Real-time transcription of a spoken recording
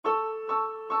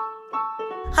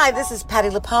Hi, this is Patti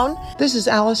LuPone. This is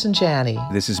Allison Janney.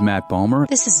 This is Matt Bomer.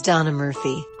 This is Donna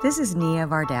Murphy. This is Nia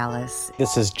Vardalos.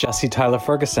 This is Jesse Tyler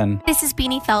Ferguson. This is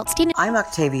Beanie Feldstein. I'm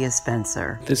Octavia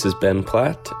Spencer. This is Ben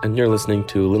Platt, and you're listening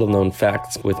to Little Known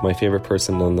Facts with my favorite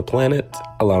person on the planet,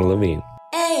 Alana Levine.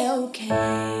 A-OK.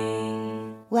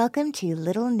 Welcome to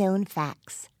Little Known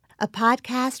Facts, a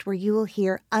podcast where you will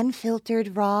hear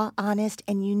unfiltered, raw, honest,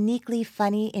 and uniquely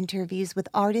funny interviews with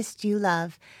artists you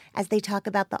love as they talk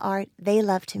about the art they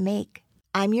love to make.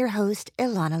 I'm your host,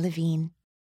 Ilana Levine.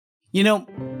 You know,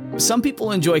 some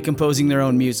people enjoy composing their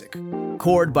own music,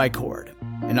 chord by chord,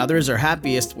 and others are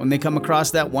happiest when they come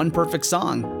across that one perfect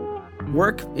song.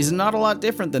 Work is not a lot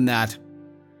different than that.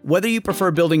 Whether you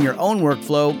prefer building your own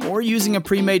workflow or using a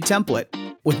pre-made template,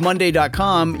 with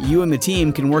Monday.com, you and the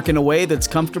team can work in a way that's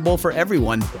comfortable for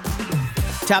everyone.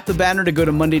 Tap the banner to go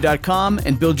to Monday.com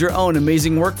and build your own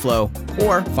amazing workflow,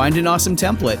 or find an awesome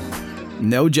template.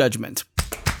 No judgment.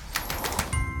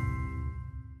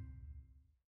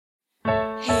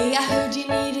 Hey, I heard you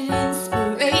needed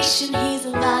inspiration. Here's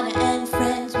Alana and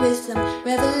friends with some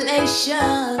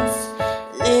revelations.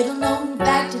 Little known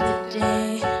fact of the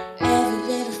day. Every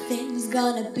little thing's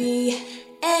gonna be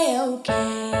A-OK.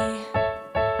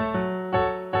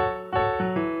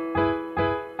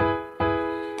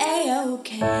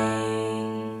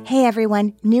 Hey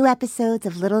everyone, new episodes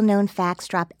of Little Known Facts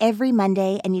drop every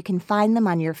Monday and you can find them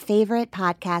on your favorite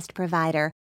podcast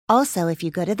provider. Also, if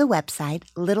you go to the website,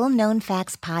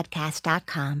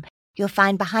 littleknownfactspodcast.com, you'll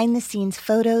find behind-the-scenes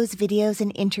photos, videos,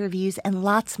 and interviews and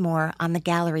lots more on the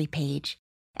gallery page.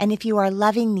 And if you are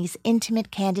loving these intimate,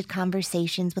 candid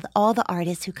conversations with all the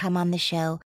artists who come on the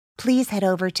show, please head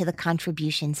over to the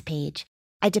contributions page.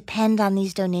 I depend on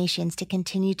these donations to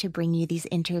continue to bring you these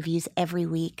interviews every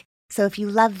week. So if you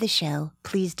love the show,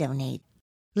 please donate.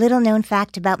 Little known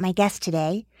fact about my guest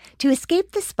today. To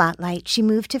escape the spotlight, she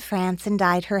moved to France and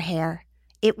dyed her hair.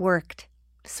 It worked.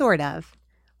 Sort of.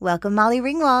 Welcome, Molly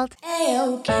Ringwald.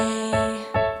 A-OK.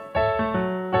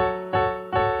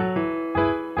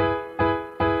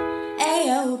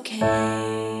 A-OK.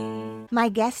 My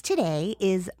guest today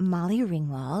is Molly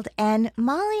Ringwald, and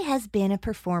Molly has been a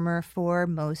performer for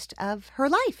most of her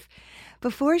life.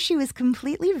 Before she was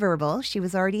completely verbal, she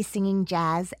was already singing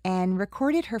jazz and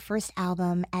recorded her first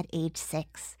album at age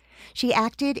 6. She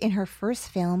acted in her first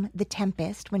film, The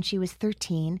Tempest, when she was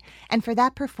 13, and for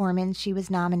that performance, she was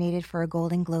nominated for a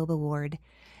Golden Globe Award.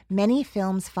 Many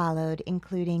films followed,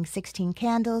 including 16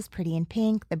 Candles, Pretty in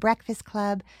Pink, The Breakfast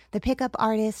Club, The Pickup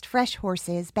Artist, Fresh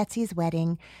Horses, Betsy's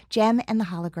Wedding, Jem and the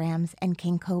Holograms, and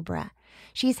King Cobra.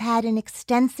 She's had an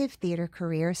extensive theater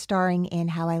career starring in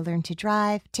How I Learned to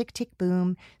Drive, Tick, Tick,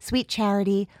 Boom, Sweet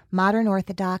Charity, Modern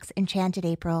Orthodox, Enchanted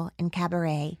April, and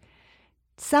Cabaret.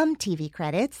 Some TV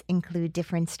credits include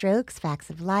Different Strokes, Facts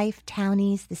of Life,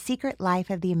 Townies, The Secret Life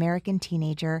of the American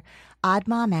Teenager, Odd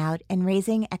Mom Out, and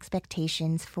Raising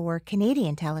Expectations for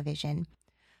Canadian television.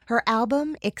 Her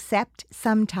album, Except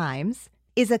Sometimes,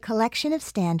 is a collection of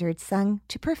standards sung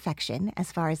to perfection,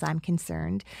 as far as I'm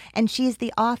concerned, and she is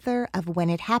the author of When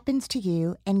It Happens to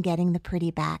You and Getting the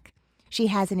Pretty Back. She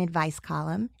has an advice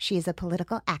column. She is a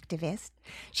political activist.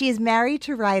 She is married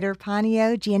to writer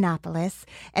Ponyo Giannopoulos,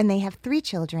 and they have 3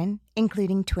 children,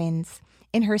 including twins.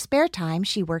 In her spare time,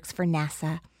 she works for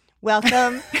NASA.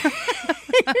 Welcome,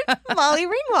 Molly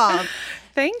Ringwald.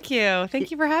 Thank you. Thank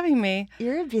you for having me.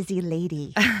 You're a busy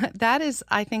lady. That is,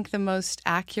 I think, the most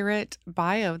accurate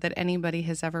bio that anybody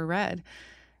has ever read.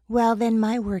 Well, then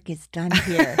my work is done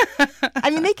here. I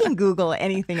mean, they can Google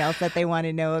anything else that they want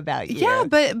to know about you. Yeah,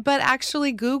 but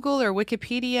actually Google or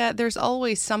Wikipedia, there's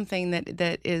always something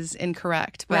that is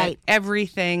incorrect. But right.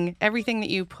 Everything that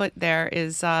you put there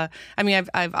is, I mean,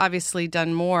 I've obviously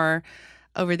done more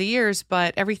over the years,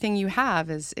 but everything you have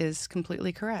is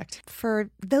completely correct. For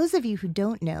those of you who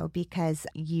don't know, because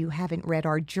you haven't read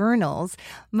our journals,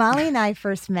 Molly and I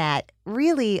first met,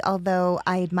 really, although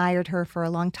I admired her for a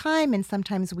long time and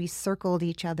sometimes we circled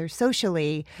each other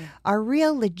socially, our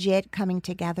real legit coming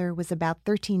together was about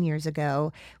 13 years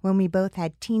ago when we both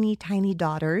had teeny tiny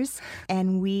daughters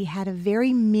and we had a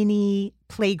very mini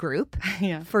playgroup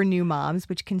for new moms,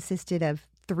 which consisted of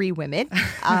 3 women,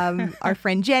 our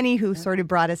friend Jenny, who sort of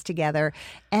brought us together.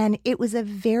 And it was a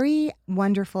very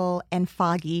wonderful and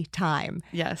foggy time.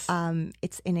 Yes.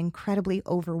 It's an incredibly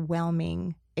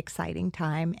overwhelming, exciting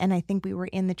time. And I think we were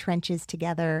in the trenches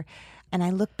together. And I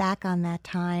look back on that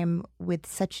time with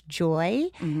such joy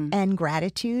and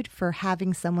gratitude for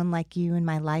having someone like you in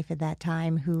my life at that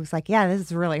time who was like, yeah, this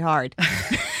is really hard.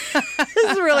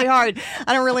 This is really hard.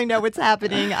 I don't really know what's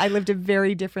happening. I lived a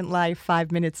very different life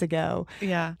 5 minutes ago.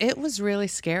 Yeah, it was really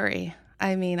scary.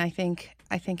 I mean, I think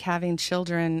having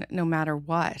children, no matter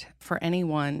what, for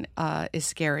anyone, is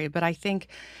scary. But I think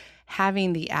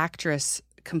having the actress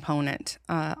component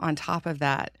on top of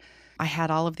that, I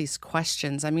had all of these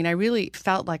questions. I mean, I really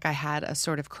felt like I had a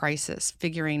sort of crisis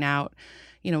figuring out,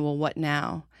 well, what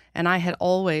now? And I had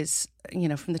always,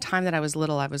 from the time that I was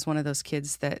little, I was one of those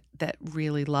kids that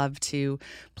really loved to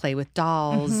play with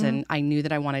dolls, and I knew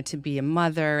that I wanted to be a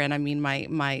mother. And I mean,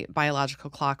 my biological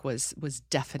clock was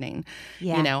deafening.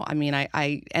 Yeah. I mean,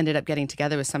 I ended up getting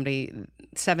together with somebody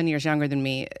 7 years younger than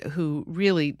me who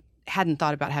really hadn't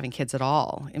thought about having kids at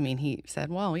all. I mean, he said,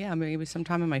 well, yeah, maybe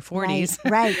sometime in my 40s.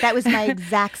 Right. That was my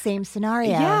exact same scenario.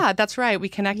 Yeah, that's right. We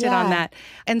connected on that.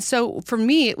 And so for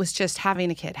me, it was just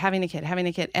having a kid.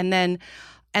 And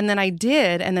then I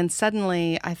did. And then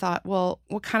suddenly I thought, well,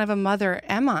 what kind of a mother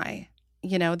am I?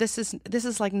 This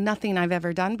is like nothing I've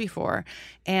ever done before.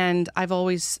 And I've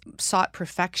always sought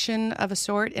perfection of a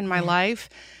sort in my life.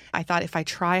 I thought if I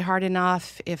try hard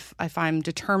enough, if I'm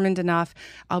determined enough,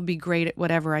 I'll be great at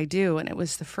whatever I do. And it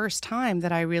was the first time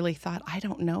that I really thought, I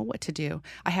don't know what to do.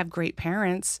 I have great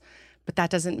parents, but that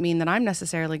doesn't mean that I'm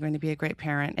necessarily going to be a great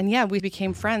parent. And yeah, we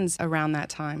became friends around that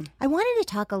time. I wanted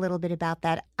to talk a little bit about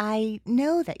that. I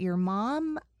know that your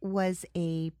mom was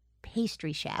a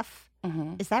pastry chef.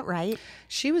 Is that right?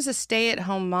 She was a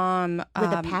stay-at-home mom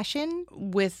with a passion,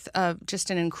 with just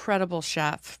an incredible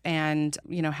chef, and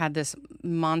had this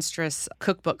monstrous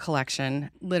cookbook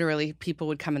collection. Literally, people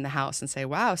would come in the house and say,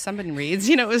 "Wow, somebody reads."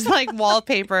 It was like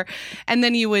wallpaper, and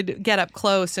then you would get up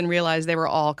close and realize they were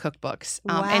all cookbooks.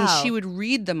 Wow. And she would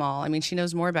read them all. I mean, she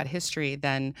knows more about history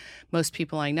than most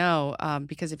people I know,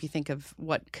 because if you think of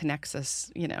what connects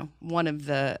us, one of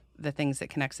the things that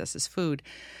connects us is food.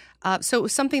 So it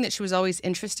was something that she was always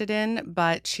interested in,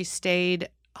 but she stayed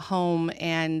home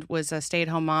and was a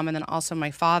stay-at-home mom. And then also my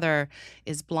father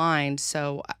is blind.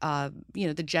 So,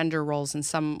 the gender roles in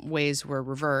some ways were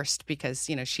reversed because,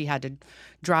 she had to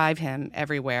drive him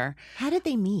everywhere. How did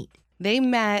they meet? They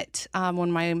met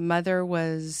when my mother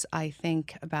was, I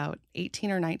think, about 18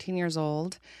 or 19 years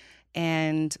old.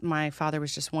 And my father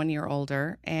was just 1 year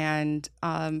older. And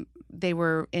they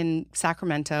were in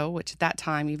Sacramento, which at that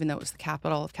time, even though it was the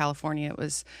capital of California,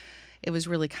 it was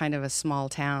really kind of a small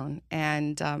town.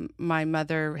 And my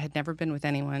mother had never been with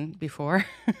anyone before.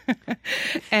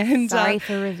 And sorry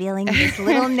for revealing this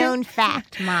little known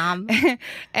fact, Mom.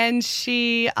 And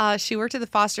she worked at the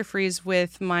Foster Freeze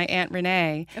with my Aunt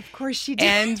Renee. Of course she did.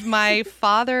 And my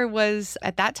father was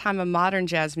at that time a modern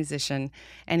jazz musician,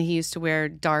 and he used to wear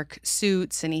dark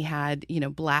suits, and he had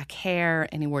black hair,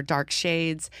 and he wore dark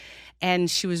shades.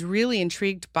 And she was really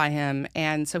intrigued by him,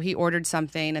 and so he ordered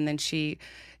something, and then she.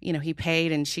 He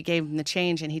paid and she gave him the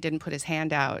change and he didn't put his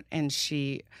hand out, and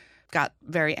she got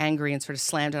very angry and sort of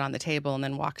slammed it on the table and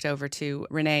then walked over to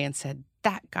Renee and said,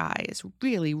 "That guy is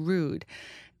really rude."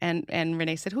 And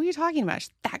Renee said, "Who are you talking about?" She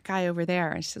said, "That guy over there."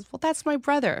 And she says, "Well, that's my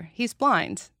brother. He's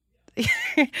blind."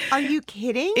 Are you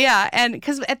kidding? Yeah, and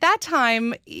because at that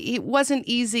time, it wasn't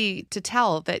easy to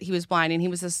tell that he was blind, and he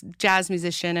was this jazz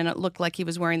musician, and it looked like he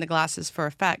was wearing the glasses for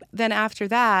effect. Then after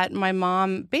that, my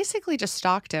mom basically just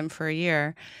stalked him for a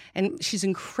year, and she's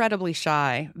incredibly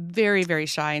shy, very, very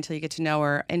shy until you get to know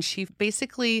her, and she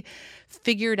basically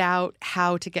figured out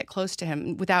how to get close to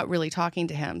him without really talking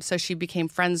to him. So she became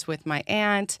friends with my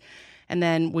aunt, and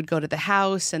then would go to the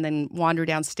house and then wander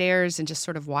downstairs and just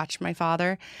sort of watch my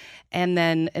father. And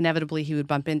then inevitably he would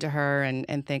bump into her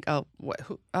and think,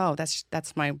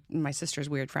 that's my sister's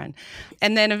weird friend.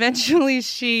 And then eventually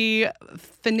she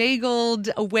finagled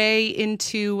a way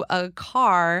into a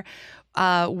car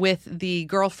with the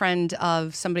girlfriend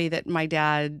of somebody that my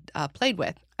dad played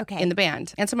with. Okay. In the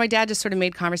band. And so my dad just sort of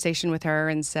made conversation with her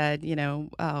and said,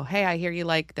 "Oh, hey, I hear you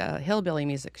like the hillbilly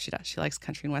music." She does. She likes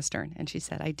country and western. And she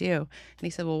said, "I do." And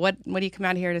he said, "Well, what do you come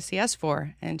out here to see us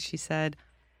for?" And she said,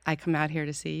 "I come out here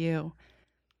to see you."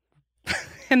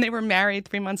 And they were married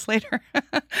 3 months later.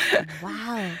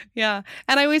 Wow. Yeah.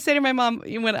 And I always say to my mom,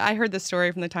 when I heard this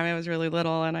story from the time I was really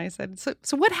little, and I said, so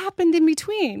what happened in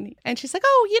between? And she's like,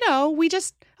 we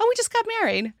just got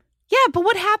married. Yeah, but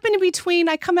what happened in between?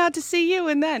 I come out to see you,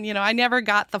 and then, I never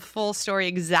got the full story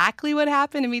exactly what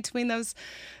happened in between those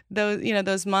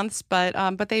months,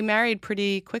 but they married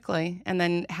pretty quickly, and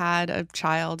then had a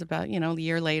child about a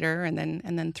year later, and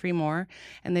then 3 more,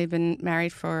 and they've been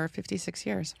married for 56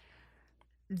 years.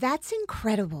 That's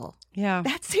incredible. Yeah,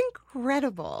 that's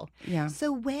incredible. Yeah.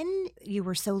 So when you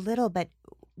were so little, but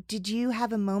did you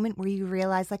have a moment where you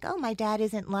realized, like, oh, my dad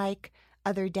isn't like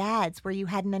other dads, where you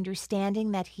had an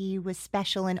understanding that he was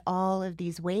special in all of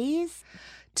these ways?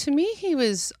 To me, he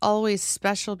was always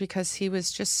special because he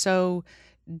was just so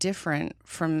different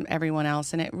from everyone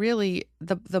else. And it really,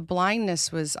 the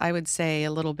blindness was, I would say,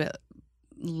 a little bit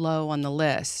low on the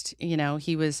list. You know,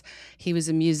 he was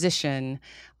a musician.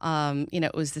 You know,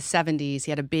 it was the 70s.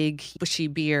 He had a big bushy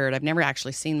beard. I've never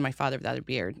actually seen my father without a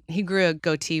beard. He grew a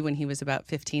goatee when he was about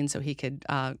 15 so he could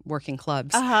work in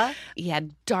clubs. He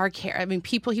had dark hair. I mean,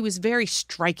 he was very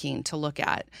striking to look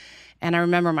at. And I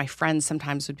remember my friends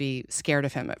sometimes would be scared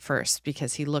of him at first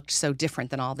because he looked so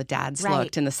different than all the dads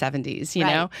looked in the 70s, you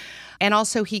know? And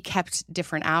also he kept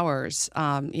different hours.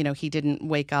 You know, he didn't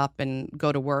wake up and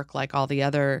go to work like all the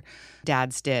other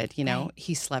dads did. You know,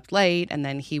 he slept late and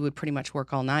then he would pretty much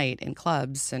work all night in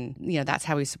clubs. And, you know, that's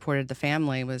how he supported the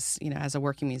family was, you know, as a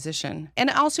working musician. And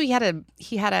also he had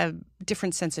a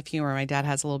different sense of humor. My dad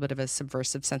has a little bit of a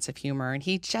subversive sense of humor. And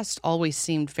he just always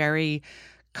seemed very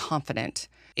confident.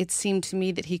 It seemed to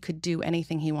me that he could do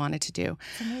anything he wanted to do.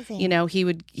 It's amazing. You know, he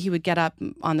would get up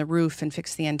on the roof and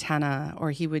fix the antenna,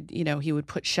 or he would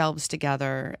put shelves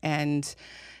together, and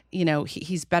you know,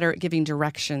 he's better at giving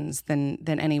directions than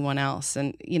anyone else.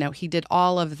 And you know, he did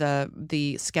all of the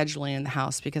scheduling in the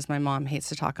house because my mom hates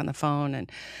to talk on the phone,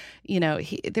 and you know,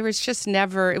 it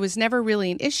was never really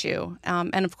an issue.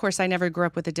 And of course, I never grew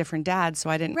up with a different dad, so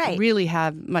I didn't really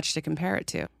have much to compare it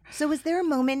to. So was there a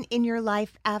moment in your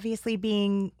life, obviously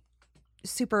being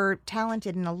super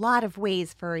talented in a lot of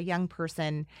ways for a young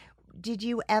person, did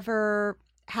you ever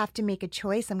have to make a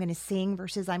choice? I'm going to sing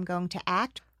versus I'm going to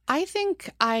act? I think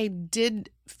I did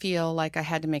feel like I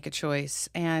had to make a choice,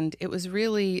 and it was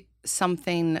really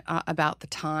something about the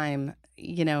time.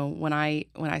 You know, when I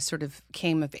sort of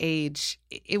came of age,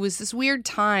 it was this weird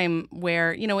time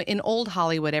where, you know, in old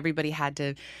Hollywood, everybody had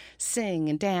to sing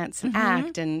and dance and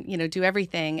act and, you know, do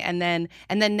everything. And then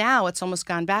now it's almost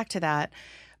gone back to that.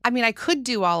 I mean, I could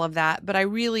do all of that, but I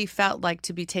really felt like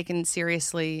to be taken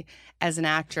seriously as an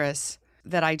actress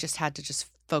that I just had to just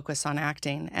focus on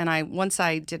acting. And once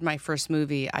I did my first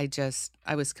movie, I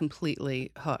was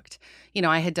completely hooked. You know,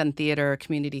 I had done theater,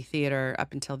 community theater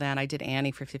up until then. I did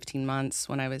Annie for 15 months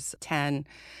when I was 10.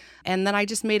 And then I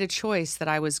just made a choice that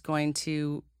I was going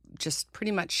to just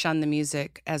pretty much shun the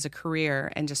music as a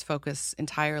career and just focus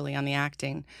entirely on the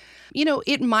acting. You know,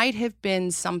 it might have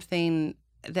been something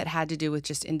that had to do with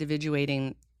just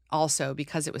individuating also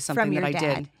because it was something that I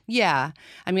did. Yeah.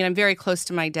 I mean, I'm very close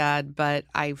to my dad, but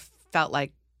I felt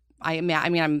like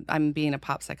I'm being a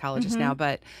pop psychologist now,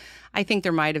 but I think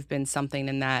there might have been something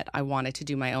in that I wanted to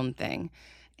do my own thing.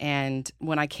 And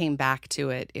when I came back to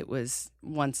it, it was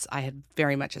once I had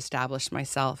very much established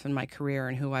myself and my career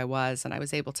and who I was, and I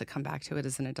was able to come back to it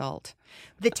as an adult.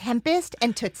 The Tempest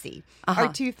and Tootsie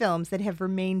are two films that have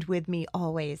remained with me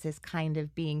always as kind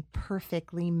of being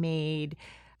perfectly made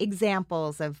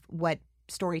examples of what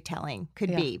storytelling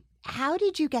could be. How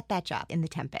did you get that job in The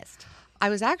Tempest? I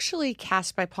was actually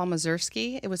cast by Paul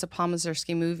Mazursky. It was a Paul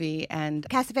Mazursky movie, and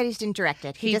Cassavetes didn't direct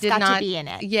it. He just got to be in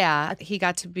it. Yeah, he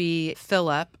got to be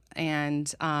Philip,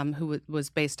 and who was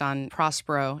based on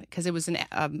Prospero, because it was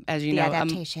as you know,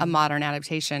 a modern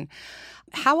adaptation.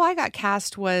 How I got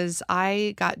cast was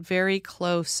I got very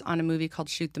close on a movie called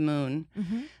Shoot the Moon.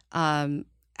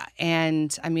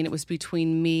 And I mean, it was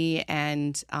between me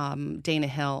and Dana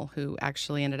Hill, who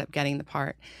actually ended up getting the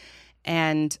part.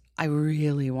 And I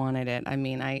really wanted it. I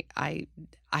mean, I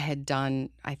had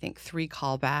done, I think, 3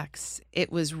 callbacks.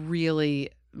 It was really,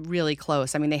 really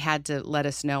close. I mean, they had to let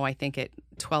us know, I think, at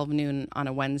 12 noon on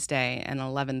a Wednesday, and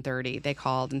 11:30 they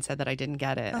called and said that I didn't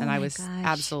get it. And I was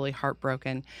absolutely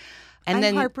heartbroken. And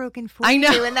I'm heartbroken for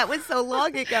you, and that was so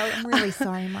long ago. I'm really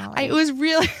sorry, Molly. It was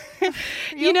really,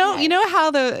 you know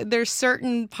how there's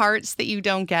certain parts that you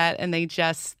don't get, and they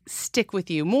just stick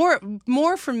with you.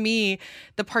 More for me,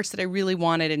 the parts that I really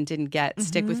wanted and didn't get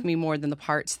stick with me more than the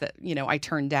parts that, you know, I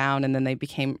turned down and then they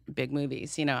became big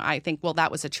movies. You know, I think, well, that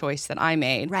was a choice that I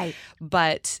made. Right.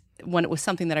 But when it was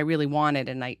something that I really wanted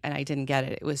and I didn't get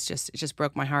it, it just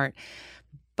broke my heart.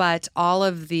 But all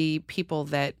of the people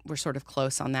that were sort of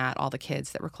close on that, all the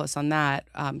kids that were close on that,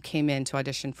 came in to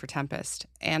audition for Tempest.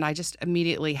 And I just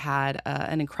immediately had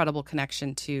an incredible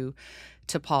connection to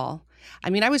Paul. I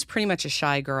mean, I was pretty much a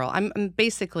shy girl. I'm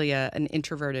basically an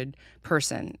introverted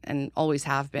person and always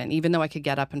have been, even though I could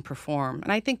get up and perform.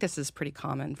 And I think this is pretty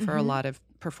common for a lot of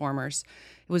performers.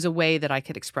 It was a way that I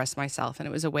could express myself, and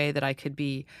it was a way that I could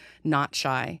be not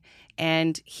shy.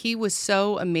 And he was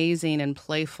so amazing and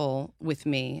playful with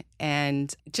me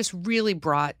and just really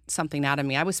brought something out of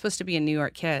me. I was supposed to be a New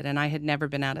York kid, and I had never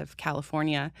been out of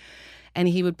California. And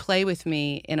he would play with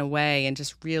me in a way and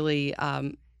just really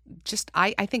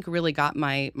I think really got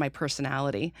my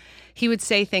personality. He would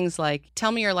say things like,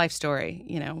 tell me your life story.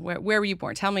 Where were you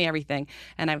born? Tell me everything.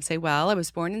 And I would say, well, I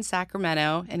was born in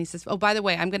Sacramento. And he says, oh, by the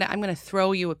way, I'm gonna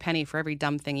throw you a penny for every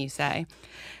dumb thing you say.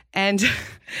 And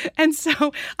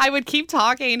so I would keep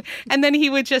talking, and then he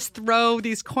would just throw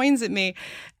these coins at me.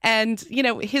 And,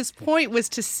 his point was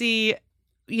to see,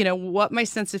 what my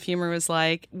sense of humor was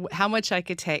like, how much I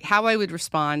could take, how I would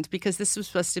respond, because this was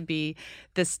supposed to be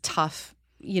this tough,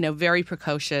 very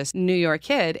precocious New York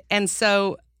kid. And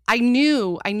so I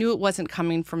knew it wasn't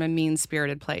coming from a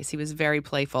mean-spirited place. He was very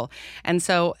playful. And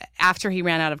so after he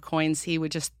ran out of coins, he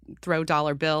would just throw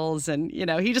dollar bills, and,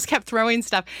 he just kept throwing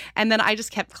stuff. And then I just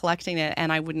kept collecting it,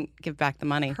 and I wouldn't give back the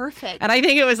money. Perfect. And I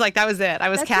think it was like, that was it. I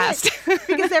was That's cast.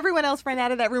 Because everyone else ran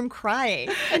out of that room crying.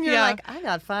 And you're like, I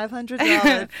got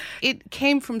 $500. It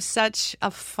came from such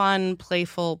a fun,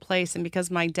 playful place. And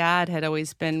because my dad had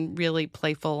always been really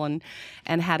playful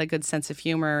and had a good sense of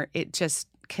humor, it just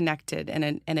connected, and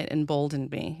it emboldened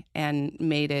me and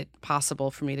made it possible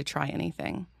for me to try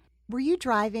anything. Were you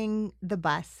driving the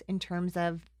bus in terms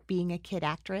of being a kid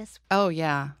actress? Oh,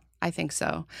 yeah. I think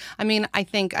so. I mean, I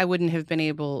think I wouldn't have been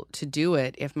able to do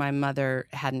it if my mother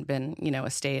hadn't been, a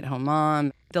stay-at-home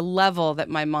mom. The level that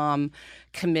my mom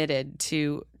committed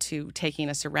to taking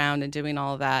us around and doing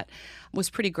all of that was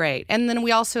pretty great. And then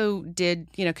we also did,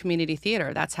 community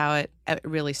theater. That's how it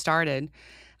really started.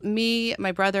 Me,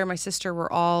 my brother, my sister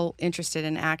were all interested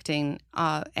in acting,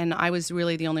 and I was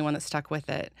really the only one that stuck with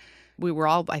it. We were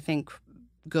all, I think,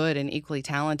 good and equally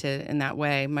talented in that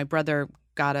way. My brother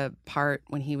got a part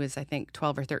when he was, I think,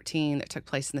 12 or 13 that took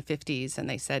place in the 50s, and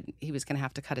they said he was going to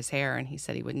have to cut his hair, and he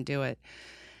said he wouldn't do it.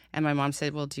 And my mom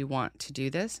said, well, do you want to do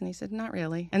this? And he said, not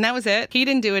really. And that was it. He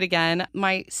didn't do it again.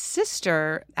 My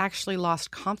sister actually lost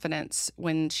confidence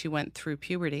when she went through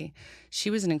puberty. She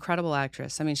was an incredible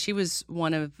actress. I mean, she was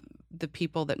one of the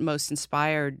people that most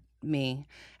inspired me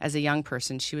as a young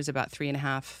person. She was about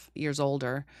 3.5 years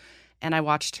older. And I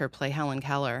watched her play Helen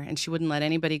Keller, and she wouldn't let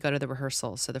anybody go to the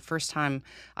rehearsal. So the first time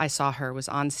I saw her was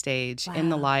on stage in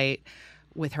the light,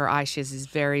 with her eyes. She has these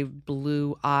very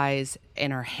blue eyes,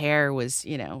 and her hair was,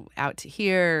 out to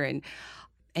here.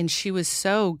 And she was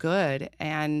so good.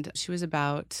 And she was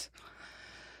about,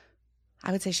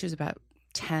 I would say she was about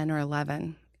 10 or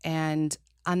 11. And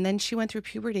then she went through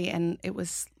puberty, and it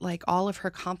was like all of her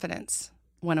confidence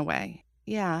went away.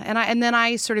 Yeah. And then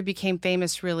I sort of became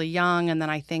famous really young. And then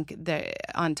I think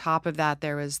that on top of that,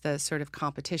 there was the sort of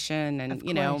competition, and,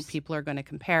 people are going to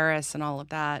compare us and all of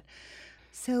that.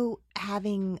 So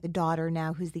having a daughter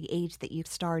now who's the age that you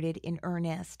started in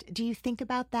earnest, do you think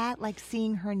about that? Like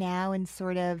seeing her now and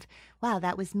sort of, wow,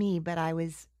 that was me, but I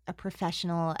was a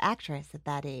professional actress at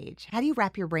that age. How do you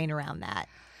wrap your brain around that?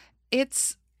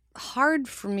 It's hard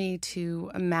for me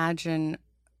to imagine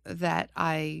that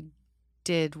I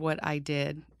did what I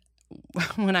did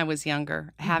when I was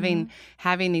younger, having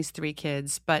these 3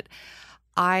 kids. But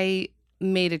I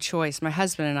made a choice. My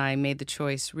husband and I made the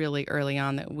choice really early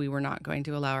on that we were not going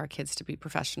to allow our kids to be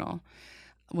professional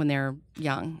when they're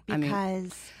young.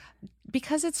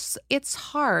 Because it's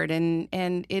hard, and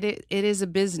it is a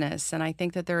business, and I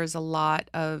think that there is a lot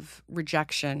of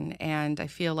rejection, and I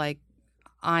feel like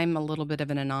I'm a little bit of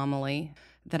an anomaly,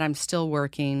 that I'm still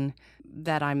working,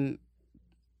 that I'm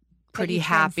pretty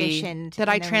happy that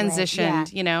I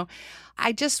transitioned,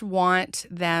 I just want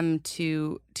them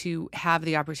to have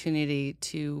the opportunity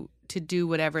to do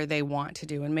whatever they want to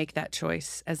do and make that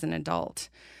choice as an adult.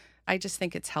 I just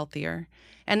think it's healthier.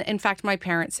 And in fact, my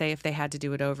parents say if they had to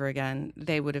do it over again,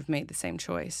 they would have made the same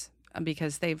choice,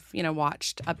 because they've,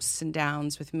 watched ups and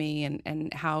downs with me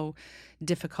and how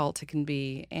difficult it can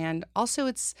be. And also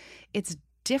it's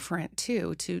different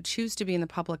too, to choose to be in the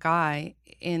public eye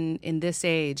in this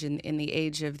age, in the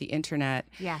age of the internet.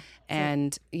 Yeah.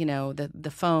 And,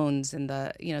 the phones and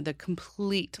the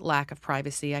complete lack of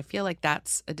privacy. I feel like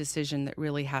that's a decision that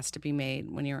really has to be made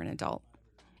when you're an adult.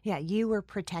 Yeah, you were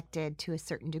protected to a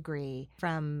certain degree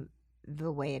from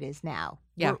the way it is now.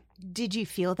 Yeah. Did you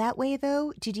feel that way,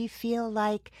 though? Did you feel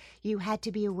like you had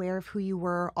to be aware of who you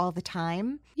were all the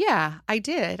time? Yeah, I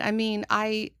did. I mean,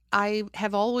 I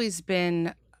have always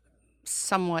been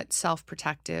somewhat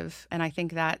self-protective, and I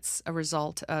think that's a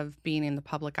result of being in the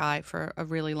public eye for a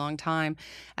really long time.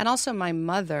 And also my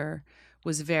mother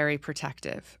was very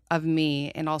protective of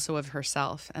me and also of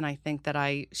herself. And I think that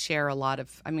I share a lot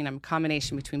of, I'm a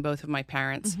combination between both of my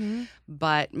parents,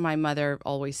 but my mother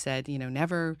always said,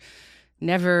 never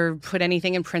put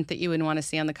anything in print that you wouldn't want to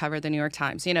see on the cover of the New York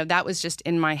Times. That was just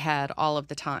in my head all of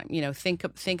the time.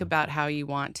 Think about how you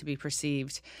want to be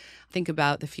perceived. Think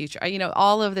about the future.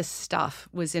 All of this stuff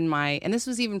was in my, and this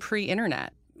was even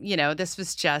pre-internet. this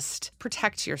was just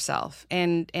protect yourself.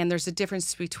 And there's a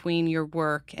difference between your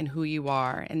work and who you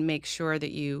are, and make sure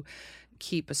that you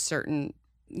keep a certain,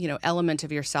 element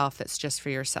of yourself that's just for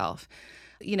yourself.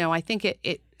 I think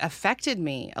it affected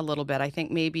me a little bit. I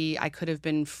think maybe I could have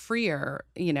been freer,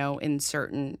 in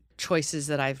certain choices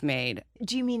that I've made.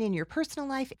 Do you mean in your personal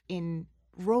life, in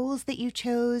roles that you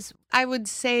chose? I would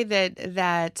say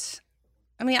that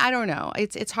I don't know.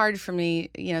 It's hard for me,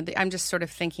 I'm just sort of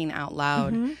thinking out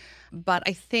loud. Mm-hmm. But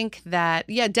I think that,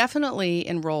 definitely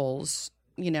in roles,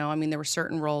 there were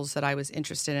certain roles that I was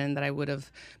interested in that I would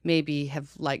have maybe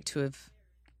have liked to have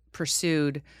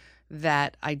pursued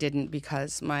that I didn't,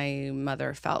 because my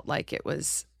mother felt like it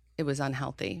was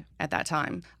unhealthy at that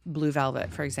time. Blue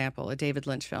Velvet, for example, a David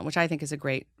Lynch film, which I think is a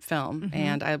great film, Mm-hmm.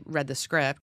 and I read the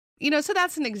script. So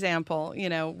that's an example,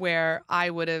 where I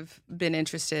would have been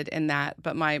interested in that,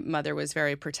 but my mother was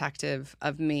very protective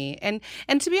of me. And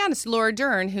to be honest, Laura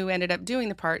Dern, who ended up doing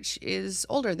the part, is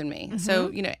older than me. Mm-hmm.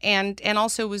 So, and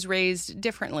also was raised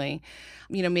differently.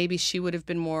 Maybe she would have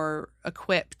been more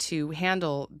equipped to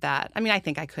handle that. I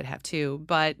think I could have too,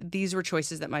 but these were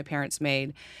choices that my parents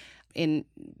made in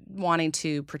wanting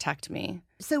to protect me.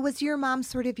 So was your mom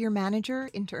sort of your manager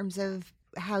in terms of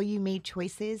how you made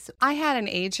choices? I had an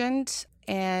agent,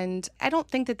 and I don't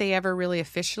think that they ever really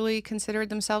officially considered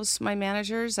themselves my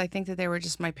managers. I think that they were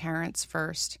just my parents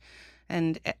first.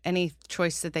 And any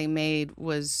choice that they made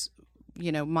was,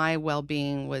 my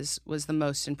well-being was the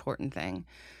most important thing.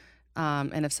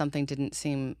 And if something didn't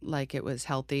seem like it was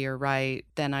healthy or right,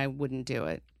 then I wouldn't do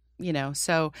it.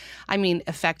 So,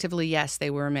 effectively, yes, they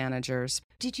were managers.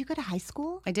 Did you go to high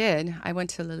school? I did. I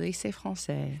went to le Lycée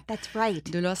Français That's right.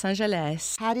 de Los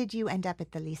Angeles. How did you end up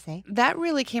at the lycée? That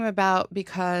really came about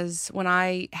because when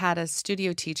I had a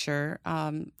studio teacher,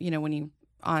 when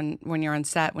you're on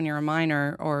set, when you're a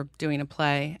minor or doing a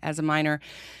play as a minor,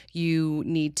 you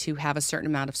need to have a certain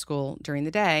amount of school during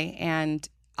the day. And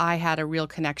I had a real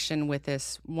connection with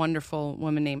this wonderful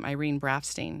woman named Irene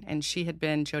Brafstein, and she had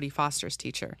been Jodie Foster's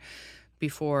teacher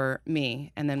before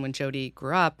me. And then when Jodie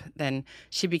grew up, then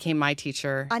she became my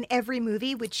teacher. On every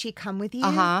movie, would she come with you?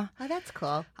 Uh-huh. Oh, that's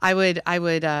cool. I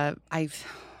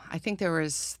think there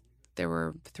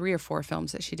were 3 or 4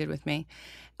 films that she did with me.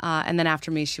 And then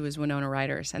after me, she was Winona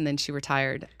Ryder's, and then she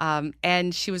retired.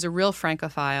 And she was a real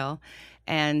Francophile.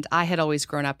 And I had always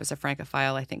grown up as a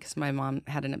Francophile, I think, because my mom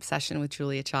had an obsession with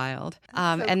Julia Child.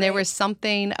 And there was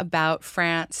something about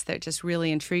France that just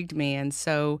really intrigued me. And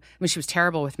so, she was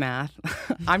terrible with math.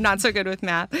 I'm not so good with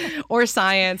math or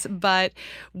science, but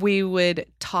we would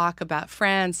talk about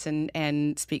France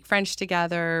and speak French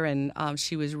together. And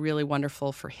she was really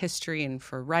wonderful for history and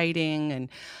for writing. And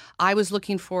I was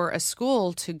looking for a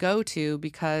school to go to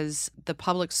because the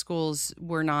public schools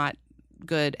were not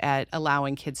good at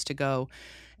allowing kids to go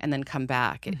and then come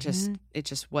back. It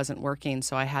just wasn't working.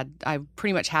 So I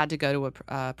pretty much had to go to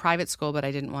a private school, but I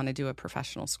didn't want to do a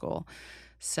professional school.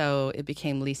 So it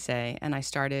became lycée, and I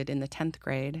started in the 10th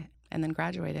grade and then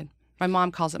graduated. My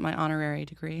mom calls it my honorary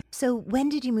degree. So when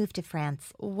did you move to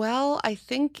France? Well, I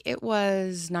think it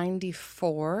was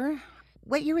 94.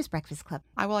 What year was Breakfast Club?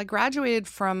 I graduated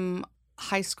from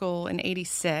high school in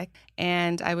 86,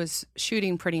 and I was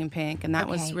shooting Pretty in Pink, and that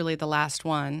was really the last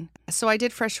one. So I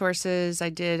did Fresh Horses. I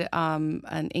did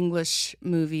an English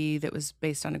movie that was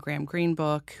based on a Graham Greene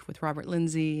book with Robert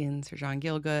Lindsay and Sir John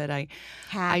Gielgud.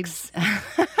 Hacks.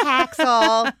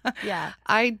 Hacksaw. Yeah.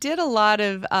 I did a lot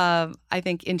of, I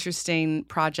think, interesting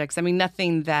projects.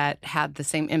 Nothing that had the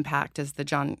same impact as the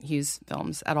John Hughes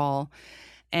films at all.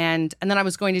 And then I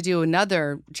was going to do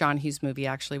another John Hughes movie,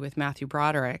 actually, with Matthew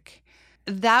Broderick.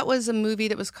 That was a movie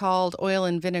that was called Oil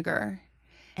and Vinegar.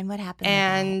 And what happened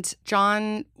And with that?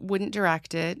 John wouldn't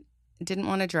direct it, didn't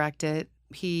want to direct it.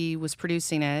 He was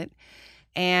producing it.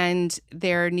 And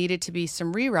there needed to be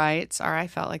some rewrites, or I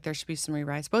felt like there should be some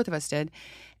rewrites. Both of us did.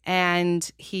 And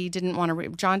he didn't want to,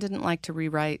 John didn't like to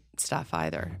rewrite stuff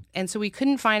either. And so we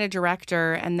couldn't find a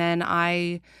director. And then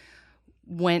I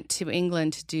went to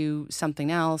England to do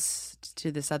something else,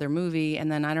 to this other movie.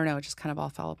 And then, I don't know, it just kind of all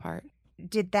fell apart.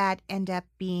 Did that end up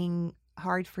being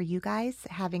hard for you guys,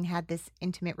 having had this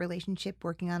intimate relationship,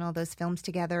 working on all those films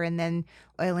together, and then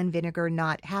Oil and Vinegar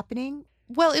not happening?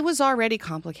 Well, it was already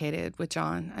complicated with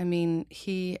John.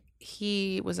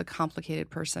 He was a complicated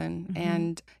person. Mm-hmm.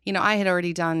 And, I had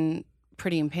already done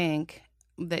Pretty in Pink,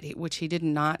 which he did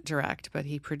not direct, but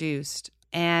he produced.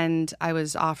 And I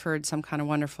was offered Some Kind of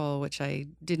Wonderful, which I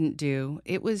didn't do.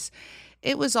 It was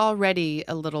already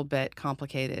a little bit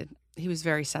complicated. he was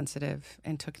very sensitive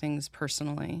and took things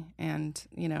personally. And,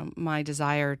 my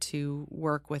desire to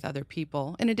work with other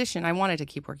people. In addition, I wanted to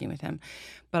keep working with him,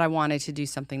 but I wanted to do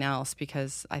something else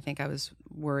because I think I was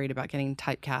worried about getting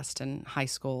typecast in high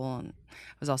school, and I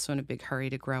was also in a big hurry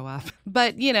to grow up.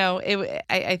 But,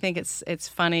 I think it's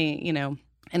funny,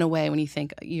 in a way, when you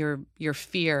think your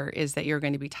fear is that you're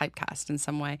going to be typecast in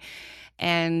some way.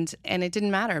 And it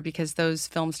didn't matter because those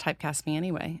films typecast me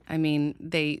anyway. I mean,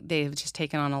 they've just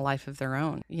taken on a life of their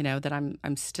own, that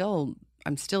I'm still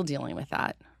dealing with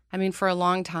that. I mean, for a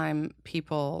long time,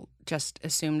 people just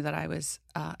assumed that I was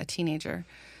a teenager,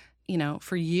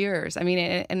 for years. I mean,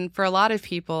 and for a lot of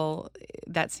people,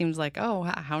 that seems like, oh,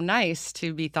 how nice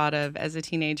to be thought of as a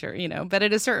teenager, But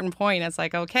at a certain point, it's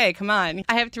like, okay, come on.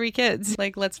 I have 3 kids.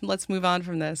 Like, let's move on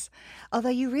from this. Although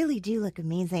you really do look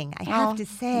amazing, I have to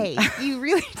say. You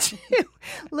really do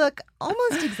look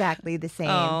almost exactly the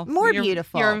same. More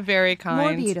beautiful. You're very kind.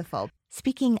 More beautiful.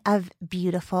 Speaking of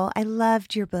beautiful, I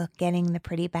loved your book, Getting the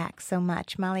Pretty Back, so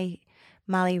much. Molly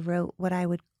wrote what I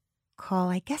would call,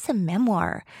 I guess, a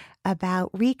memoir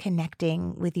about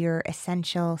reconnecting with your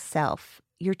essential self,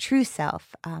 your true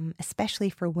self, especially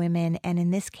for women, and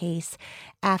in this case,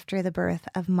 after the birth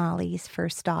of Molly's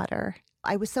first daughter.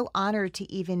 I was so honored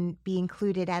to even be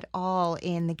included at all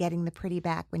in the Getting the Pretty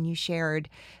Back when you shared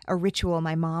a ritual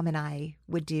my mom and I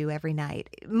would do every night.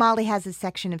 Molly has a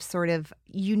section of sort of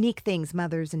unique things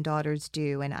mothers and daughters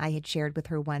do, and I had shared with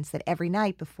her once that every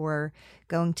night before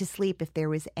going to sleep, if there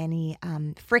was any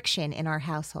friction in our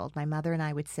household, my mother and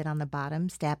I would sit on the bottom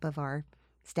step of our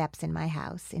steps in my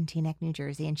house in Teaneck, New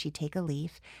Jersey, and she'd take a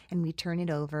leaf and we'd turn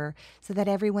it over so that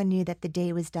everyone knew that the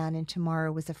day was done and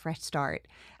tomorrow was a fresh start.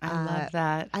 I love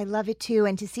that. I love it too.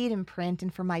 And to see it in print,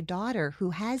 and for my daughter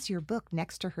who has your book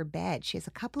next to her bed, she has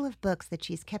a couple of books that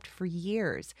she's kept for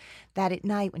years, that at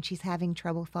night when she's having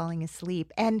trouble falling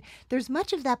asleep. And there's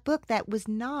much of that book that was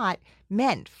not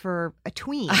meant for a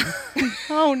tween.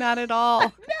 Oh, not at all.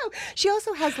 No. She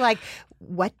also has like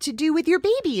what to do with your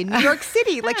baby in New York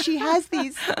City. Like she has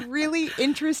these really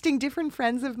interesting, different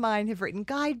friends of mine have written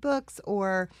guidebooks,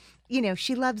 or,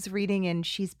 she loves reading and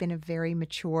she's been a very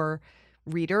mature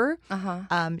reader.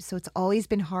 So it's always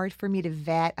been hard for me to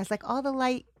vet. I was like, all the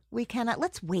light we cannot,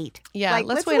 let's wait. Yeah,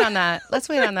 let's wait on that. Let's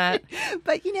wait on that.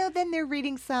 But, then they're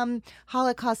reading some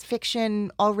Holocaust fiction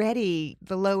already,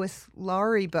 the Lois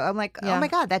Lowry book. I'm like, oh my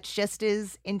God, that's just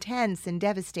as intense and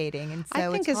devastating. And so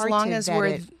I think it's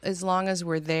as long as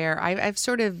we're there, I've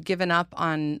sort of given up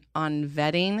on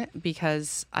vetting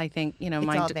because I think,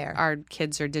 our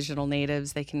kids are digital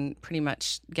natives. They can pretty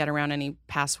much get around any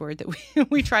password that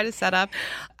we try to set up.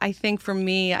 I think for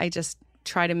me, I just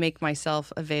try to make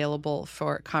myself available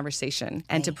for conversation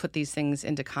and to put these things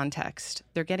into context.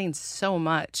 They're getting so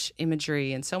much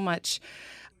imagery and so much,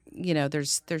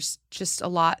 there's just a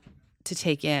lot to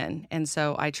take in. And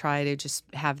so I try to just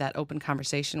have that open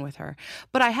conversation with her.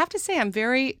 But I have to say, I'm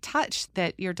very touched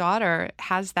that your daughter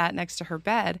has that next to her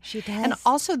bed. She does. And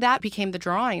also that became the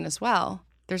drawing as well.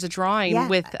 There's a drawing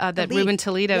with that Ruben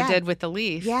Toledo did with the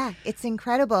leaf. Yeah, it's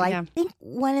incredible. I think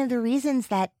one of the reasons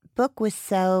that book was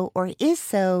is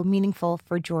so meaningful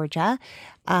for Georgia,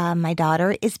 my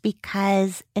daughter, is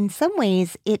because in some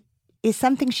ways it is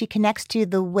something she connects to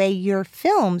the way your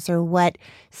films are what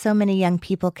so many young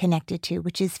people connected to,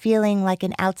 which is feeling like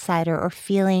an outsider or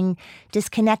feeling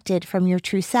disconnected from your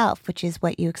true self, which is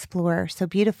what you explore so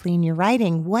beautifully in your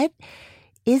writing. What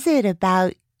is it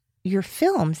about your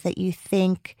films that you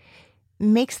think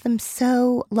makes them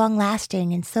so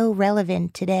long-lasting and so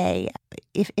relevant today,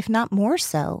 if not more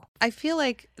so? I feel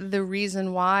like the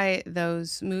reason why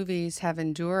those movies have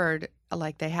endured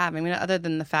like they have, I mean, other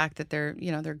than the fact that they're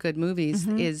good movies,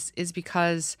 is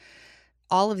because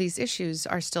all of these issues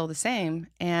are still the same.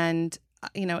 And,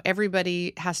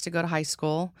 everybody has to go to high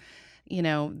school.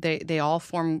 They all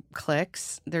form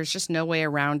cliques. There's just no way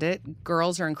around it.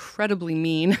 Girls are incredibly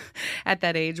mean at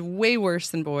that age, way worse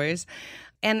than boys.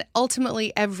 And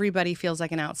ultimately, everybody feels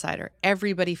like an outsider.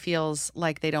 Everybody feels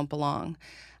like they don't belong.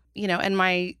 And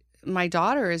my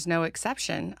daughter is no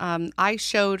exception. I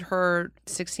showed her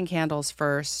 16 Candles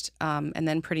first, and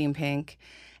then Pretty in Pink.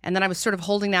 And then I was sort of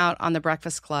holding out on The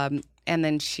Breakfast Club. And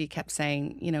then she kept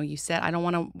saying, you said, I don't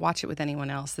want to watch it with anyone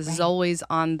else. This is always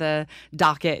on the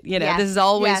docket. This is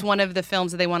always one of the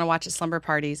films that they want to watch at slumber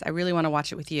parties. I really want to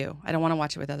watch it with you. I don't want to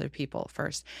watch it with other people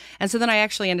first. And so then I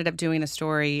actually ended up doing a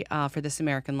story for This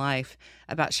American Life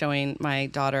about showing my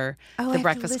daughter The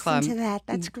Breakfast Club. Oh, I have to listen to that.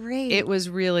 That's great. It was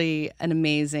really an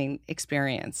amazing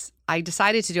experience. I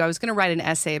decided I was going to write an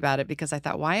essay about it because I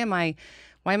thought, why am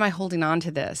I holding on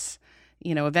to this?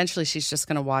 Eventually she's just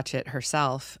going to watch it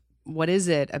herself. What is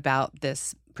it about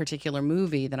this particular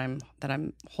movie that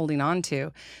I'm holding on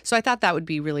to. So I thought that would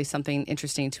be really something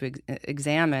interesting to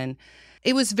examine.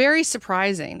 It was very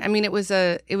surprising. I mean, it was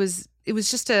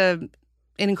just an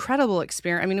incredible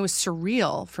experience. I mean, it was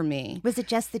surreal for me. Was it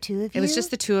just the two of you? It was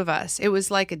just the two of us. It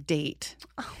was like a date.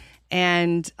 Oh.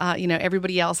 And,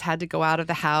 everybody else had to go out of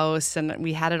the house, and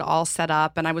we had it all set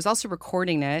up. And I was also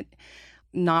recording it,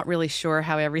 not really sure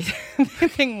how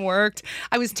everything worked.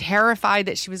 I was terrified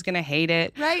that she was going to hate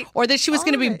it. Right. Or that she was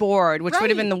going to be bored, which would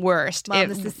have been the worst. Mom,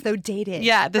 this is so dated.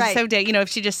 Yeah, this is so dated. If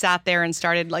she just sat there and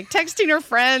started like texting her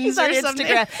friends or something.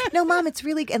 Instagram. No, Mom, it's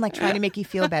really, and like trying to make you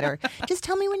feel better. Just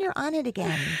tell me when you're on it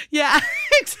again. Yeah,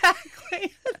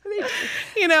 exactly.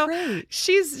 Great.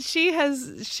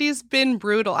 She's been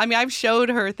brutal. I mean, I've showed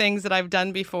her things that I've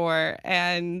done before,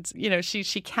 and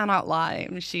she cannot lie.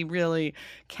 I mean, she really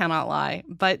cannot lie.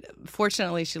 But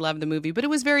fortunately, she loved the movie. But it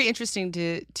was very interesting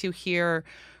to hear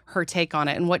her take on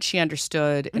it and what she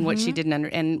understood and what she didn't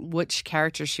and which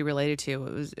characters she related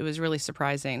to. It was really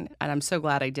surprising, and I'm so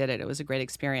glad I did it. It was a great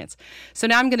experience. So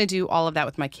now I'm going to do all of that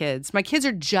with my kids. My kids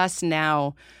are just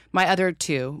now. My other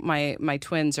two, my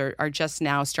twins, are just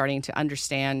now starting to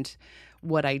understand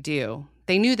what I do.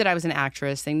 They knew that I was an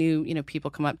actress. They knew,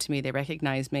 people come up to me, they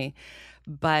recognize me.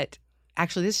 But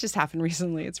actually, this just happened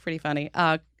recently. It's pretty funny.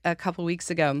 A couple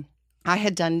weeks ago, I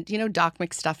had done, Doc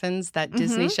McStuffins, that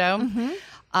Disney show.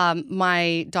 Mm-hmm.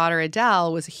 My daughter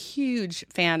Adele was a huge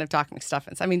fan of Doc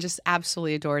McStuffins. I mean, just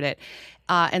absolutely adored it.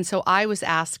 And so I was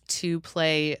asked to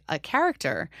play a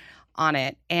character on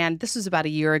it. And this was about a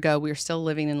year ago. We were still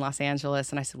living in Los Angeles.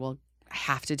 And I said, well, I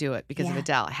have to do it because of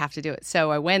Adele. I have to do it.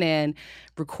 So I went in,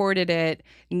 recorded it,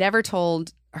 never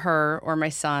told her or my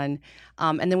son.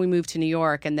 And then we moved to New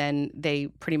York, and then they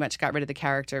pretty much got rid of the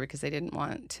character because they didn't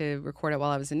want to record it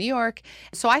while I was in New York.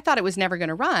 So I thought it was never going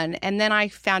to run. And then I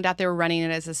found out they were running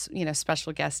it as a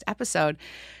special guest episode.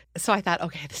 So I thought,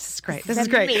 okay, this is great. This is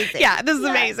great. Amazing. Yeah, this is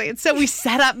amazing. So we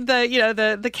set up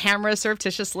the camera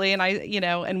surreptitiously, and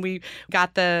and we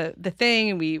got the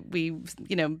thing, and we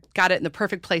got it in the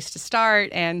perfect place to start,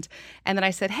 and then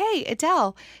I said, hey,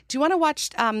 Adele, do you want to watch?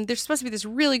 There's supposed to be this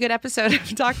really good episode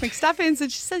of Doc McStuffins,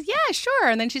 and she says, yeah, sure.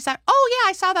 And then she said, oh yeah,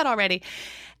 I saw that already.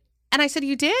 And I said,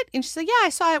 you did? And she said, yeah, I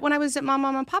saw it when I was at Mom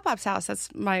and Pop-Pop's house. That's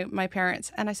my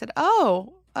parents. And I said,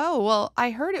 oh, well,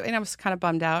 I heard it, and I was kind of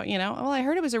bummed out, well, I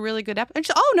heard it was a really good episode. And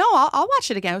she said, oh, no, I'll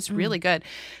watch it again. It was really good.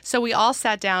 So we all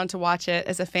sat down to watch it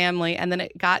as a family, and then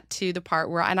it got to the part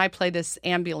where, and I play this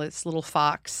ambulance little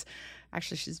fox.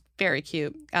 Actually, she's very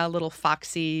cute, a little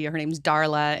foxy. Her name's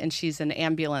Darla, and she's an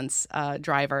ambulance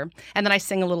driver. And then I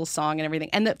sing a little song and everything.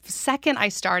 And the second I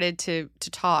started to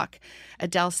talk,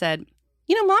 Adele said,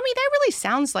 Mommy, that really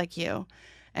sounds like you.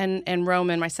 And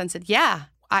Roman, my son, said, yeah.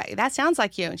 That sounds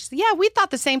like you. And she said, yeah, we thought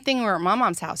the same thing when we were at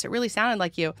Mom's house. It really sounded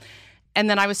like you. And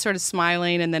then I was sort of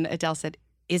smiling. And then Adele said,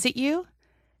 is it you?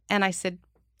 And I said,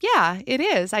 yeah, it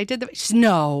is. I did she said,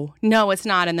 no, it's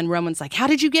not. And then Roman's like, how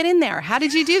did you get in there? How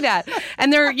did you do that?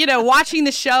 And they're, watching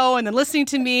the show and then listening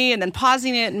to me and then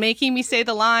pausing it and making me say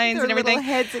the lines their and everything.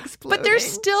 Little heads exploding. But they're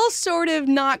still sort of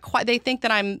not quite. They think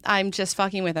that I'm just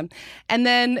fucking with them. And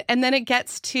then it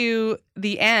gets to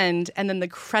the end, and then the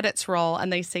credits roll,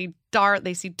 and they see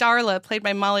Darla, played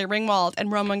by Molly Ringwald,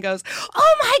 and Roman goes,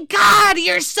 oh my God,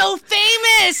 you're so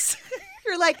famous.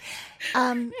 You're like,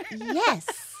 yes.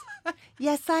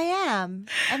 Yes, I am.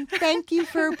 And thank you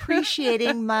for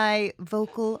appreciating my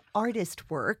vocal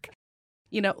artist work.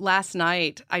 Last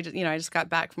night, I just got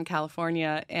back from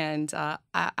California, and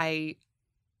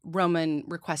Roman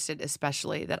requested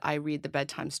especially that I read the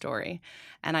bedtime story.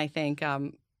 And I think, I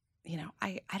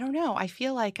don't know. I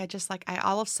feel like I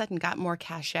all of a sudden got more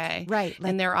cachet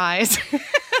in their eyes.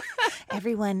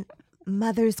 Everyone,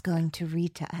 Mother's going to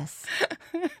read to us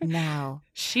now.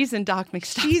 She's in Doc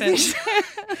McStuffins.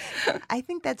 I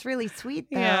think that's really sweet,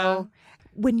 though. Yeah.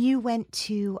 When you went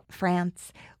to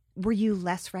France, were you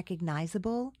less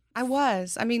recognizable? I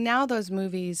was. I mean, now those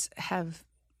movies have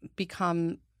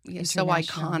become so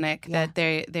iconic that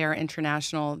they're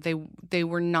international. They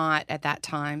were not at that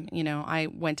time. I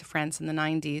went to France in the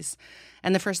 90s,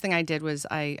 and the first thing I did was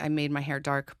I made my hair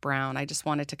dark brown. I just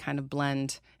wanted to kind of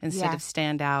blend instead of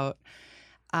stand out.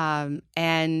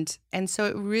 And so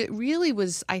it really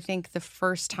was, I think, the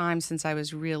first time since I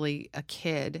was really a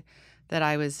kid that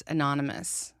I was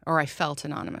anonymous, or I felt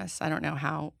anonymous. I don't know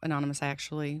how anonymous I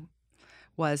actually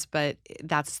was, but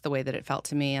that's the way that it felt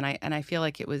to me. And I feel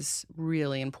like it was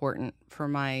really important for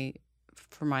my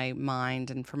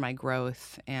mind and for my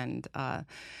growth. And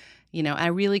I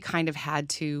really kind of had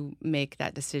to make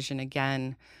that decision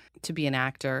again to be an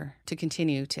actor, to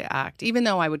continue to act. Even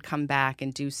though I would come back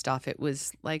and do stuff, it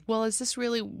was like, well, is this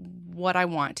really what I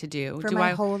want to do? For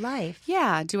my whole life.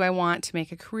 Yeah. Do I want to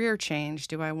make a career change?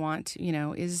 Do I want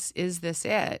to, is this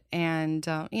it? And,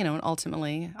 and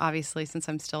ultimately, obviously, since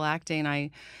I'm still acting,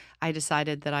 I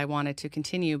decided that I wanted to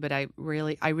continue, but I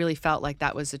really felt like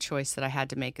that was a choice that I had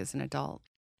to make as an adult.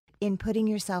 In putting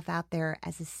yourself out there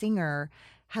as a singer,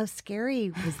 how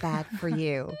scary was that for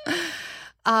you?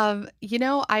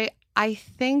 I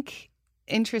think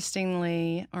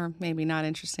interestingly, or maybe not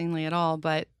interestingly at all,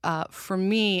 but for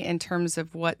me, in terms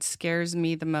of what scares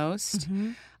me the most,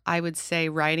 I would say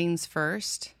writing's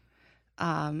first,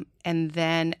 and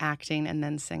then acting, and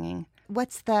then singing.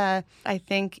 I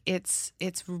think it's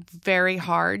very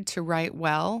hard to write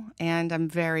well, and I'm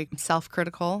very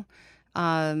self-critical.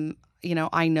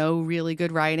 I know really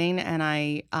good writing, and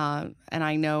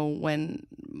I know when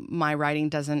my writing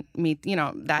doesn't meet,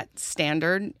 that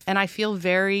standard, and I feel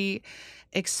very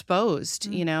exposed.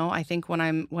 I think when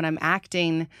I'm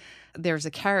acting, there's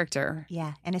a character,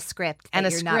 and a script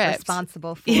that you're not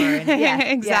responsible for.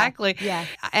 Exactly.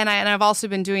 And I've also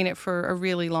been doing it for a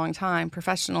really long time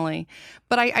professionally,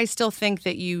 but I still think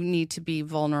that you need to be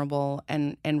vulnerable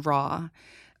and raw.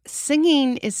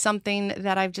 Singing is something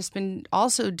that I've just been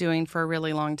also doing for a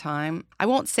really long time. I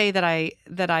won't say that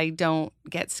I don't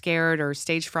get scared or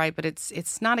stage fright, but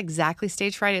it's not exactly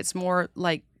stage fright. It's more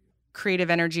like creative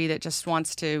energy that just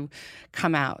wants to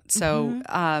come out. So,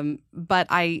 but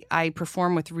I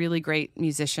perform with really great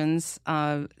musicians,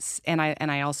 and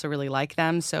I also really like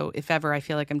them. So if ever I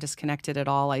feel like I'm disconnected at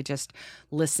all, I just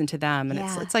listen to them, and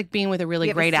it's like being with a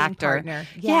really great actor. Partner.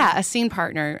 A scene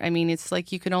partner. I mean, it's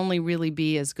like you can only really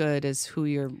be as good as who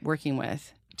you're working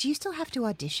with. Do you still have to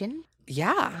audition?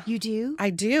 Yeah, you do. I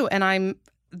do, and I'm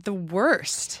the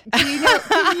worst. Do you know?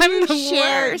 I'm the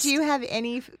worst. Do you have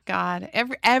any? God,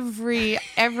 every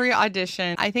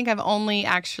audition. I think I've only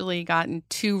actually gotten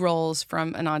 2 roles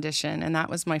from an audition, and that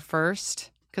was my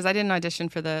first, because I didn't audition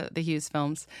for the Hughes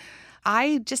films.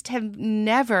 I just have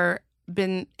never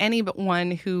been any but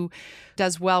one who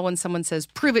does well when someone says,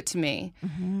 "Prove it to me."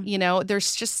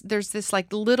 There's this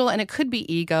like little, and it could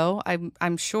be ego.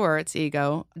 I'm sure it's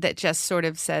ego that just sort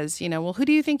of says, well, who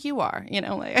do you think you are?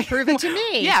 Like, prove it to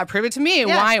me. Yeah, prove it to me.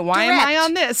 Yeah, why am I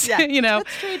on this? Yeah.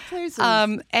 Let's trade places.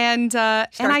 And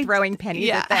start throwing pennies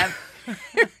at them.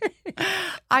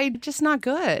 I'm just not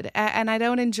good, and I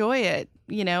don't enjoy it.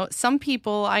 Some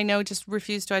people I know just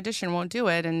refuse to audition, won't do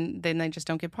it, and then they just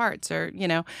don't get parts, or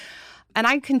And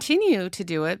I continue to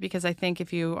do it because I think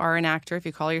if you are an actor, if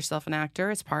you call yourself an actor,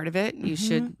 it's part of it. You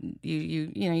should,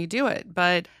 you do it.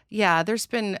 But yeah, there's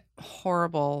been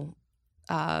horrible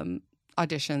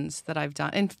auditions that I've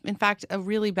done. In fact, a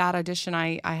really bad audition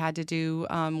I had to do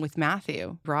with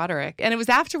Matthew Broderick. And it was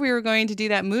after we were going to do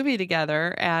that movie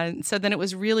together. And so then it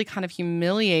was really kind of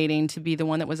humiliating to be the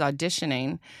one that was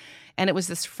auditioning. And it was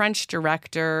this French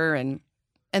director,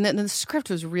 and then the script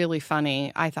was really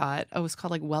funny, I thought. It was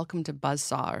called like Welcome to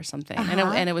Buzzsaw or something.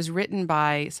 And it was written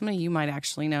by somebody you might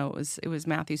actually know. It was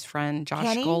Matthew's friend, Josh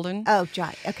Kenny? Golden. Oh,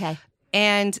 Josh. Okay.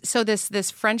 And so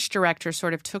this French director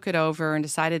sort of took it over and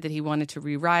decided that he wanted to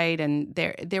rewrite. And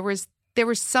there was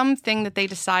something that they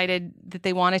decided that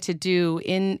they wanted to do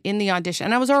in the audition.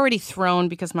 And I was already thrown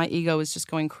because my ego was just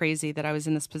going crazy that I was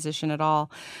in this position at all.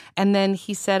 And then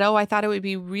he said, I thought it would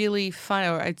be really fun.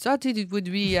 Or I thought it would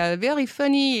be very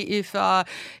funny if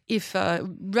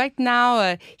right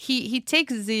now he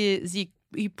takes he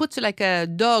puts like a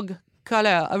dog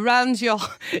collar around your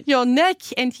neck,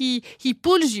 and he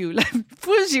pulls you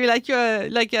like you're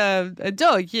like a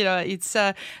dog. It's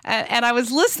and I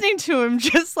was listening to him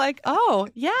just like, oh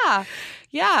yeah.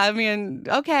 I mean,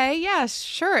 okay, yeah,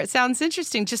 sure, it sounds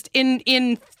interesting, just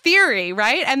in theory,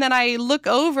 right? And then I look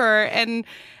over and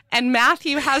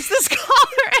Matthew has this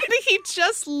collar, and he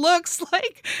just looks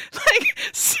like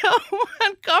so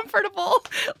uncomfortable,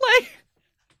 like.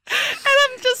 And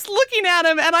I'm just looking at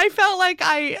him, and I felt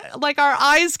like our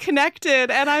eyes connected,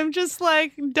 and I'm just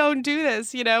like, don't do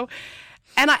this, And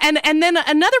then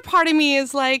another part of me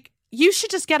is like, you should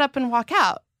just get up and walk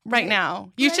out right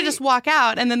now. You should just walk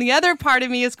out. And then the other part of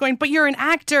me is going, but you're an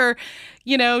actor,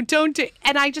 don't do.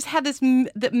 And I just had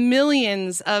the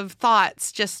millions of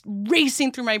thoughts just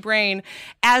racing through my brain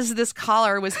as this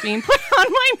collar was being put on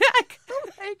my neck. Oh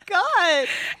my God.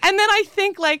 And then I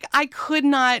think like I could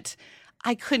not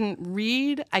I couldn't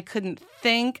read. I couldn't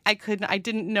think. I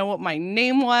didn't know what my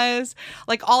name was.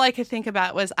 Like, all I could think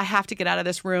about was, I have to get out of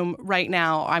this room right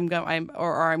now. I'm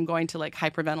going to like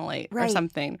hyperventilate or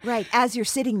something. Right. As you're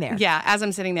sitting there. Yeah. As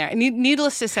I'm sitting there. And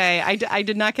needless to say, I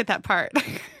did not get that part.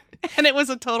 And it was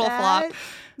a total flop.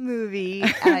 Movie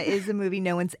is a movie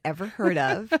no one's ever heard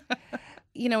of.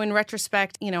 In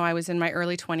retrospect, I was in my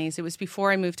early 20s. It was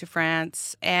before I moved to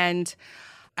France. And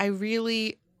I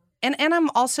really, and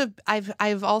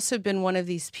I've also been one of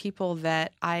these people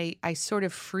that I sort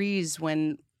of freeze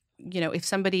when, if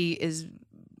somebody is,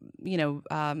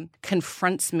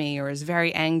 confronts me or is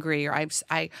very angry, or I'm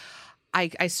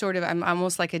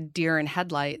almost like a deer in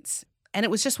headlights. And it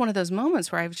was just one of those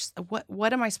moments where I was just,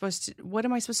 what am I supposed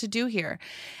to do here?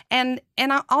 And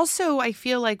I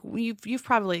feel like you've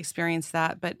probably experienced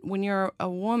that, but when you're a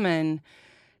woman,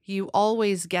 you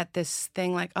always get this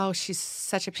thing like, oh, she's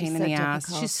such a pain in the ass.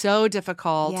 Difficult. She's so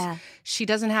difficult. Yeah. She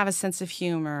doesn't have a sense of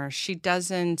humor. She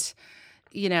doesn't,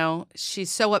 she's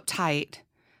so uptight.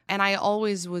 And I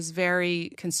always was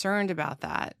very concerned about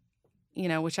that.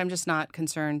 Which I'm just not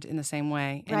concerned in the same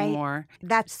way anymore.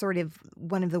 That's sort of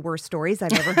one of the worst stories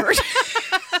I've ever heard.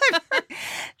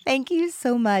 Thank you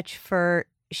so much for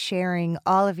sharing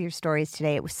all of your stories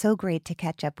today. It was so great to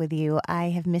catch up with you. I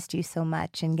have missed you so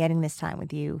much, and getting this time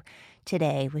with you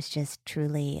today was just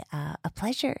truly a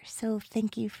pleasure. So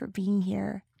thank you for being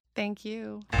here. Thank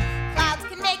you. Clouds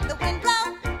can make the wind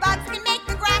blow, bugs can make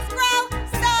the grass grow.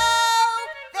 So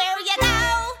there you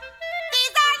go.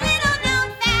 These are little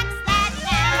known facts that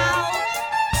now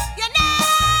you know.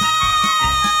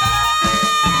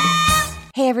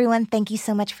 Hey everyone, thank you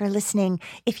so much for listening.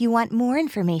 If you want more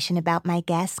information about my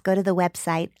guests, go to the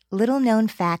website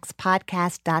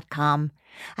littleknownfactspodcast.com.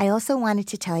 I also wanted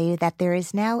to tell you that there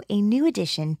is now a new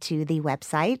addition to the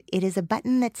website. It is a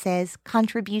button that says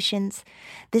contributions.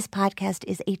 This podcast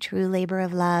is a true labor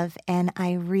of love, and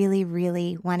I really,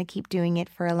 really want to keep doing it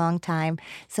for a long time.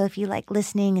 So if you like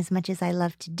listening as much as I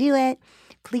love to do it,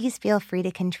 please feel free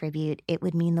to contribute. It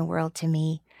would mean the world to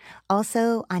me.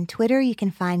 Also, on Twitter, you can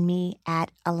find me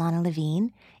at Alana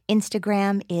Levine.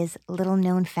 Instagram is Little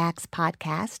Known Facts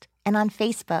Podcast. And on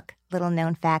Facebook, Little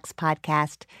Known Facts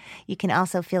Podcast. You can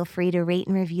also feel free to rate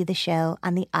and review the show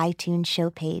on the iTunes show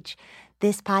page.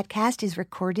 This podcast is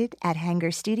recorded at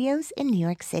Hanger Studios in New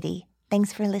York City.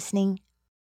 Thanks for listening.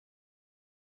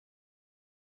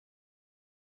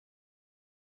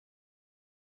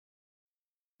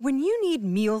 When you need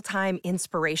mealtime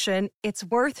inspiration, it's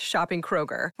worth shopping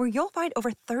Kroger, where you'll find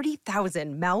over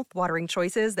 30,000 mouth-watering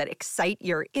choices that excite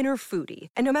your inner foodie.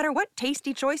 And no matter what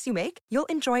tasty choice you make, you'll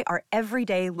enjoy our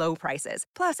everyday low prices,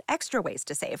 plus extra ways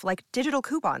to save, like digital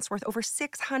coupons worth over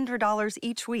 $600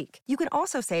 each week. You can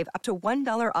also save up to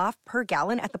 $1 off per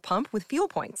gallon at the pump with fuel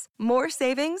points. More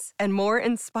savings and more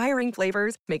inspiring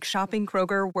flavors make shopping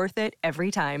Kroger worth it every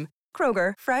time.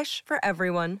 Kroger, fresh for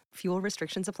everyone. Fuel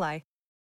restrictions apply.